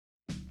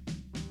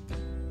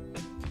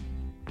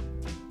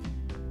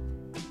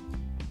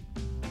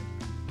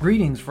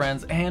Greetings,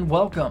 friends, and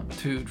welcome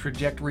to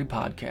Trajectory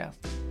Podcast.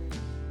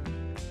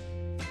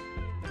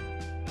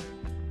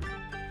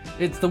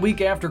 It's the week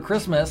after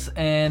Christmas,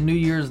 and New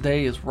Year's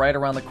Day is right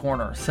around the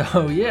corner.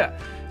 So yeah,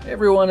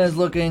 everyone is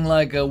looking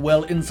like a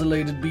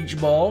well-insulated beach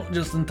ball,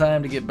 just in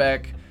time to get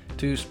back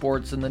to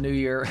sports in the new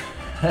year.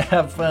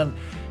 Have fun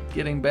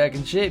getting back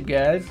in shape,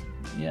 guys.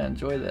 Yeah,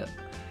 enjoy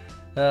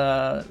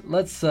that.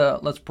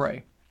 Let's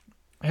pray.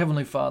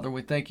 Heavenly Father,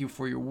 we thank you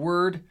for your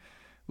word.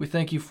 We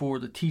thank you for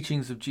the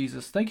teachings of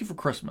Jesus. Thank you for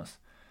Christmas.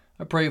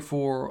 I pray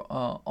for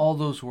all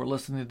those who are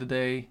listening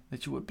today,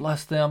 that you would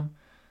bless them,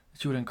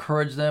 that you would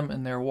encourage them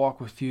in their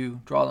walk with you,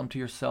 draw them to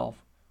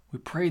yourself. We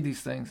pray these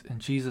things in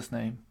Jesus'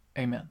 name.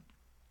 Amen.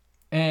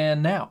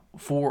 And now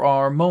for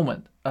our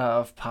moment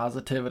of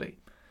positivity.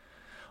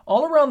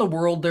 All around the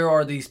world, there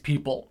are these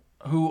people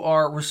who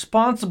are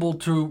responsible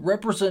to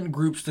represent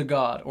groups to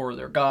God, or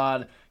their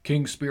God,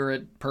 King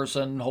Spirit,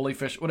 person, Holy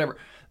Fish, whatever.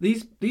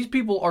 These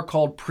people are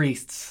called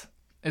priests.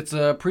 It's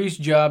a priest's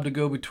job to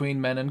go between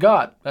men and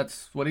God.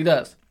 That's what he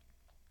does.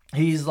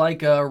 He's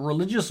like a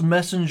religious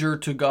messenger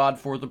to God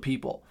for the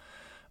people,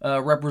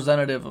 a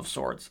representative of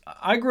sorts.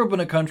 I grew up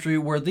in a country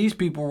where these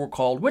people were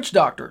called witch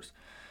doctors.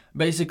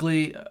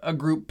 Basically, a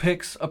group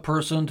picks a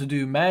person to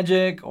do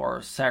magic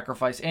or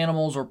sacrifice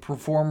animals or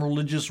perform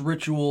religious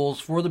rituals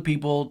for the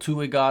people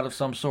to a god of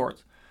some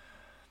sort.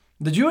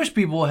 The Jewish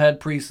people had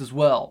priests as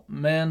well.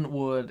 Men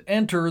would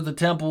enter the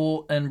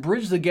temple and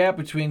bridge the gap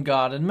between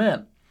God and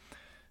men.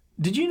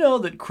 Did you know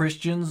that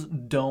Christians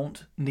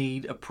don't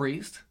need a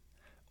priest?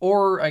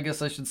 Or I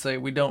guess I should say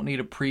we don't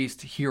need a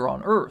priest here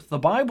on earth. The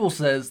Bible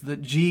says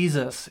that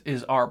Jesus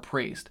is our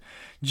priest.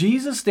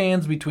 Jesus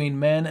stands between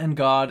men and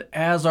God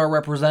as our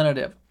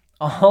representative.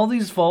 All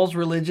these false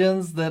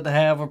religions that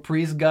have a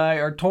priest guy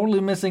are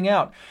totally missing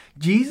out.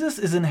 Jesus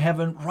is in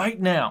heaven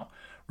right now,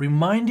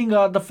 reminding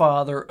God the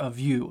Father of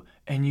you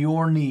and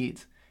your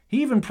needs.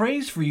 He even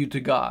prays for you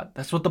to God.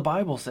 That's what the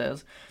Bible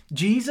says.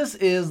 Jesus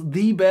is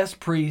the best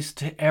priest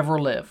to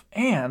ever live,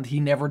 and he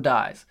never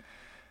dies.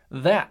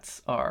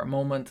 That's our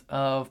moment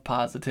of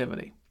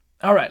positivity.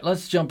 All right,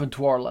 let's jump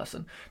into our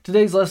lesson.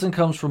 Today's lesson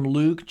comes from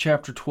Luke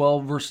chapter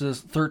 12,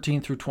 verses 13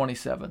 through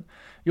 27.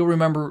 You'll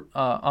remember,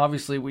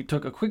 obviously, we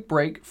took a quick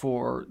break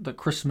for the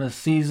Christmas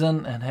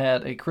season and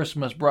had a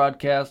Christmas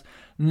broadcast.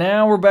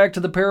 Now we're back to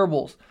the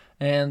parables,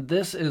 and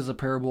this is a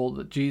parable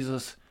that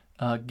Jesus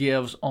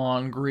gives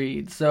on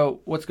greed.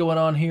 So what's going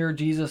on here?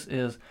 Jesus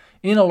is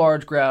in a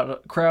large crowd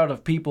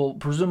of people,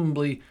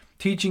 presumably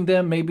teaching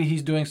them. Maybe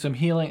he's doing some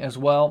healing as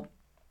well.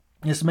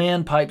 This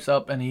man pipes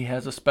up and he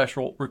has a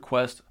special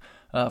request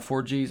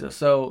for Jesus.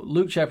 So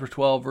Luke chapter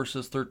 12,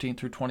 verses 13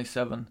 through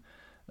 27.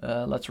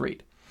 Let's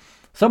read.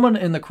 Someone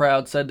in the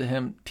crowd said to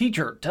him,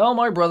 "Teacher, tell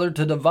my brother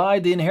to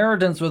divide the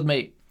inheritance with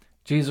me."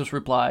 Jesus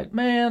replied,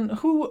 "Man,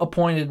 who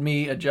appointed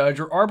me a judge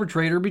or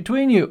arbitrator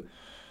between you?"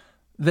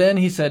 Then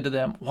he said to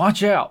them,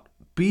 "Watch out.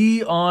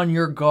 Be on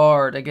your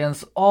guard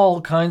against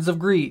all kinds of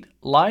greed.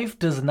 Life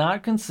does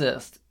not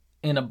consist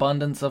in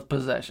abundance of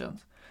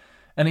possessions."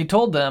 And he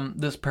told them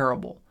this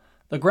parable.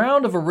 The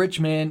ground of a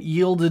rich man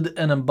yielded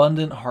an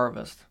abundant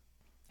harvest.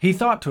 He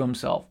thought to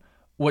himself,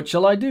 "What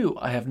shall I do?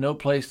 I have no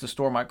place to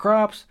store my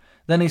crops."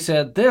 Then he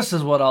said, "This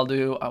is what I'll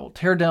do. I will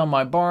tear down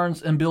my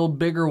barns and build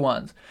bigger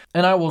ones,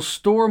 and I will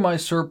store my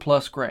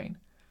surplus grain.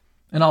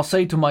 And I'll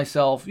say to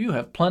myself, you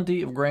have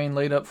plenty of grain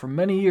laid up for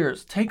many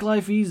years. Take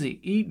life easy,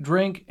 eat,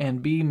 drink,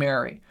 and be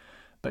merry."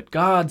 But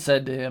God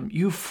said to him,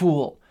 "You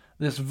fool,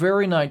 this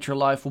very night your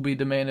life will be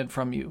demanded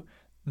from you.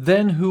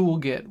 Then who will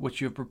get what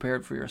you have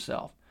prepared for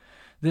yourself?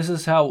 This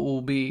is how it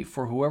will be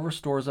for whoever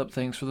stores up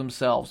things for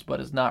themselves,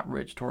 but is not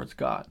rich towards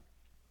God."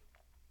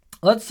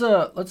 Let's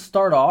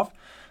start off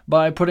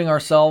by putting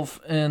ourselves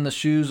in the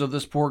shoes of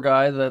this poor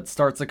guy that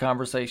starts the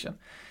conversation.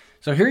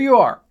 So here you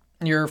are.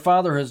 Your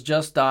father has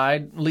just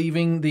died,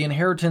 leaving the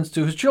inheritance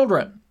to his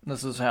children.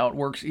 This is how it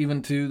works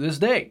even to this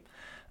day.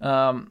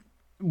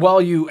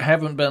 While you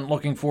haven't been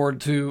looking forward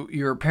to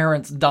your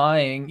parents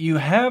dying, you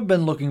have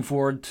been looking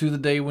forward to the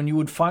day when you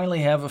would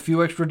finally have a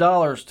few extra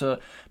dollars to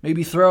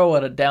maybe throw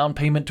at a down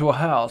payment to a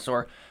house,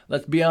 or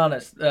let's be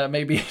honest,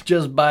 maybe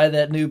just buy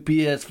that new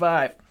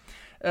PS5.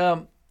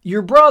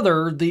 Your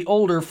brother, the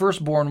older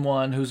firstborn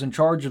one who's in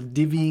charge of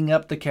divvying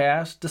up the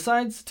cash,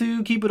 decides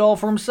to keep it all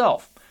for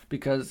himself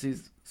because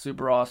he's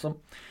super awesome.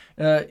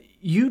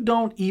 You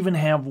don't even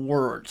have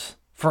words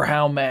for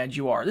how mad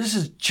you are. This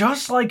is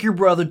just like your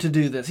brother to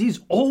do this. He's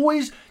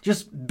always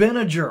just been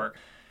a jerk.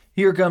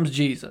 Here comes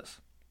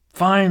Jesus.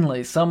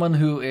 Finally, someone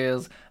who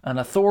is an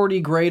authority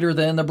greater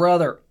than the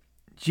brother.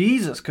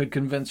 Jesus could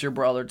convince your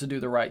brother to do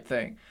the right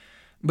thing.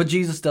 But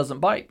Jesus doesn't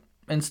bite.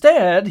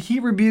 Instead, he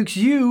rebukes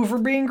you for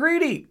being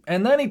greedy.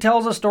 And then he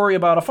tells a story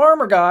about a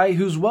farmer guy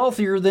who's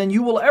wealthier than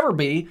you will ever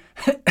be,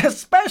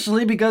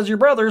 especially because your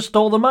brother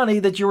stole the money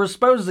that you were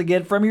supposed to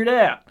get from your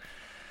dad.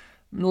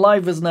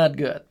 Life is not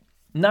good.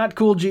 Not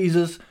cool,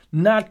 Jesus.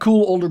 Not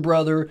cool, older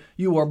brother.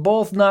 You are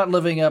both not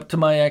living up to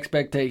my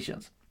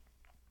expectations.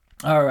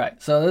 All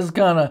right, so this is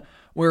kind of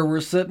where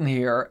we're sitting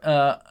here.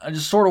 I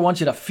just sort of want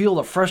you to feel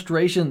the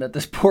frustration that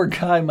this poor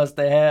guy must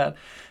have had.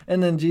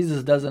 And then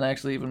Jesus doesn't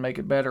actually even make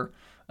it better.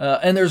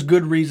 And there's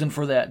good reason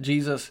for that.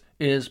 Jesus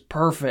is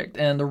perfect.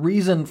 And the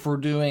reason for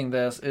doing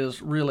this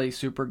is really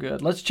super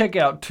good. Let's check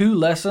out 2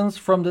 lessons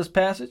from this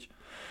passage.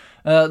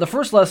 The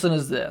first lesson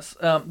is this.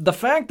 The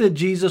fact that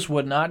Jesus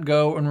would not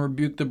go and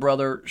rebuke the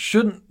brother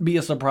shouldn't be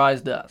a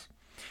surprise to us.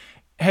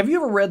 Have you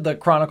ever read the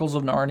Chronicles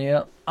of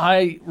Narnia?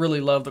 I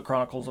really love the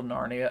Chronicles of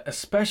Narnia,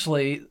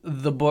 especially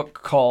the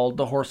book called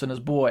The Horse and His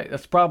Boy.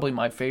 That's probably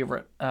my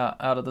favorite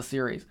out of the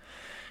series.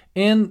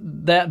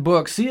 In that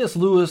book, C.S.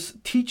 Lewis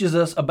teaches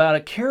us about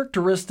a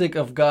characteristic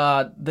of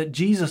God that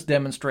Jesus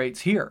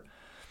demonstrates here.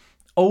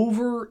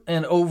 Over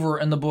and over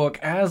in the book,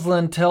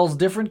 Aslan tells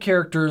different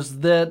characters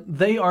that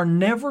they are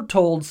never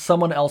told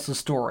someone else's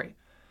story.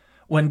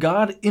 When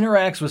God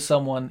interacts with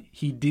someone,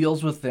 he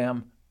deals with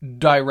them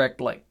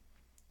directly.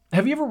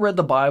 Have you ever read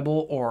the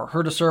Bible or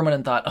heard a sermon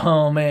and thought,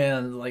 oh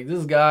man, like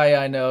this guy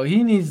I know,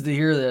 he needs to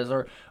hear this,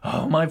 or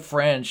oh, my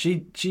friend, she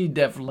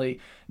definitely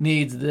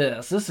needs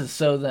this. This is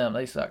so them,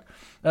 they suck.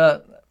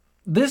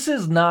 This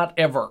is not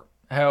ever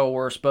how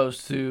we're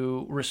supposed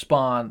to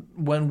respond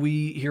when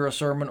we hear a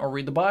sermon or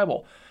read the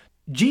Bible.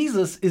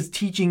 Jesus is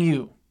teaching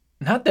you,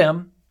 not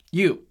them,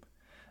 you.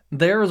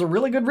 There is a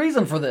really good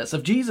reason for this.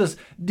 If Jesus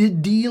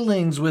did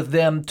dealings with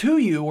them to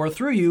you or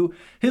through you,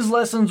 his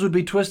lessons would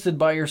be twisted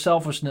by your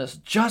selfishness,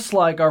 just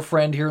like our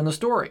friend here in the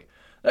story.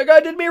 That guy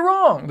did me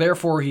wrong,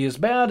 therefore he is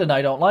bad and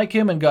I don't like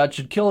him and God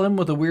should kill him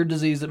with a weird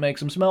disease that makes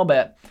him smell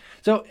bad.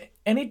 So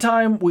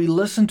anytime we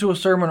listen to a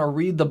sermon or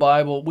read the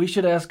Bible, we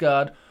should ask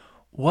God,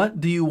 what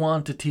do you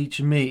want to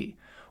teach me?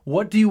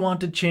 What do you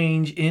want to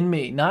change in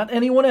me? Not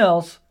anyone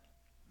else,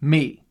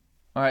 me.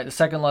 All right, the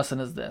second lesson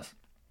is this.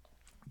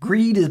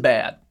 Greed is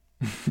bad.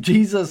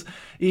 Jesus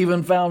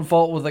even found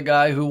fault with a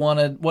guy who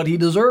wanted what he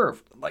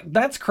deserved. Like,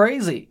 that's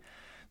crazy.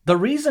 The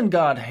reason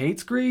God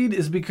hates greed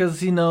is because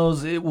he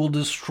knows it will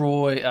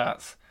destroy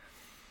us.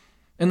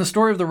 In the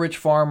story of the rich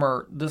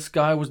farmer, this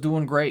guy was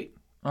doing great.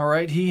 All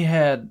right, he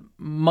had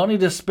money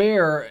to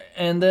spare,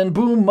 and then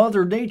boom,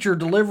 Mother Nature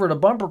delivered a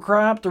bumper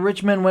crop. The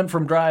rich men went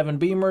from driving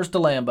Beamers to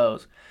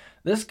Lambos.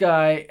 This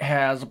guy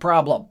has a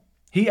problem.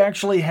 He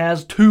actually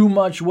has too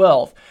much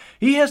wealth.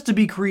 He has to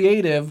be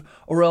creative,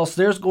 or else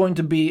there's going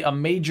to be a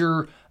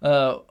major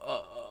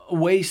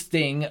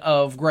wasting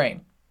of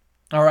grain.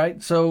 All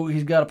right, so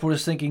he's got to put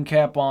his thinking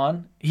cap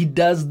on. He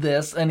does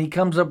this, and he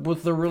comes up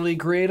with a really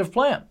creative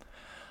plan.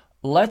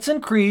 Let's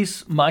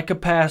increase my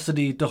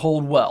capacity to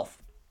hold wealth.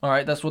 All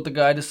right, that's what the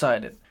guy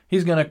decided.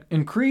 He's going to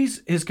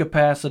increase his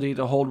capacity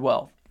to hold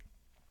wealth.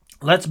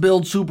 Let's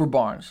build super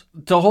barns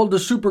to hold the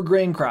super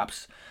grain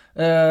crops.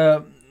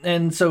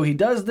 And so he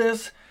does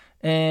this,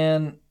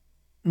 and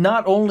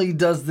not only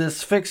does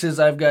this fix his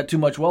I've got too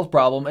much wealth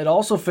problem, it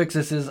also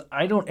fixes his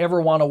I don't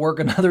ever want to work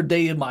another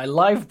day in my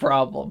life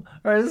problem.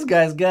 All right, this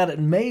guy's got it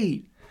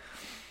made.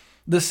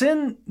 The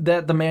sin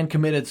that the man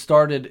committed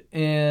started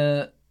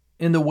in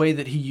the way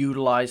that he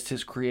utilized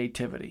his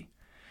creativity.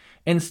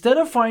 Instead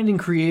of finding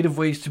creative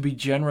ways to be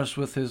generous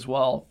with his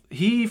wealth,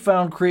 he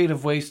found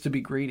creative ways to be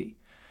greedy.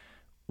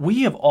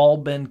 We have all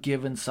been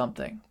given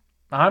something.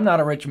 I'm not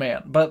a rich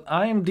man, but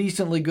I am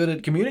decently good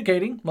at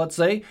communicating, let's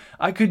say.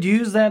 I could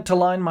use that to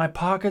line my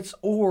pockets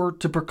or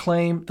to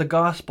proclaim the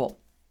gospel.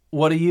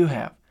 What do you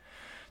have?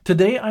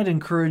 Today, I'd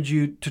encourage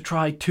you to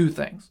try 2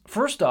 things.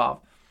 First off,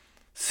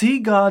 see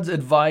God's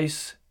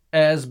advice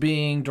as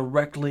being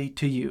directly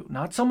to you,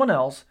 not someone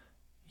else,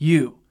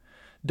 you.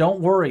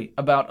 Don't worry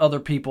about other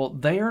people.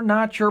 They are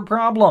not your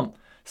problem.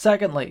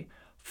 Secondly,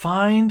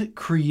 find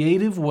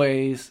creative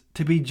ways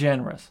to be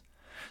generous.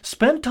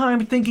 Spend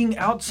time thinking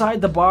outside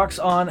the box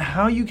on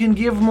how you can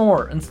give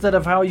more instead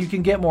of how you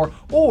can get more.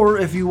 Or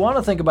if you want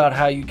to think about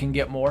how you can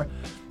get more,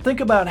 think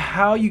about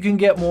how you can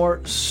get more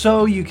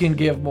so you can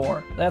give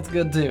more. That's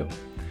good too.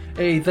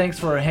 Hey, thanks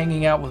for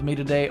hanging out with me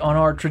today on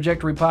our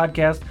Trajectory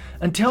Podcast.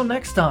 Until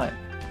next time,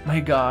 may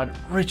God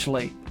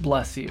richly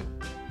bless you.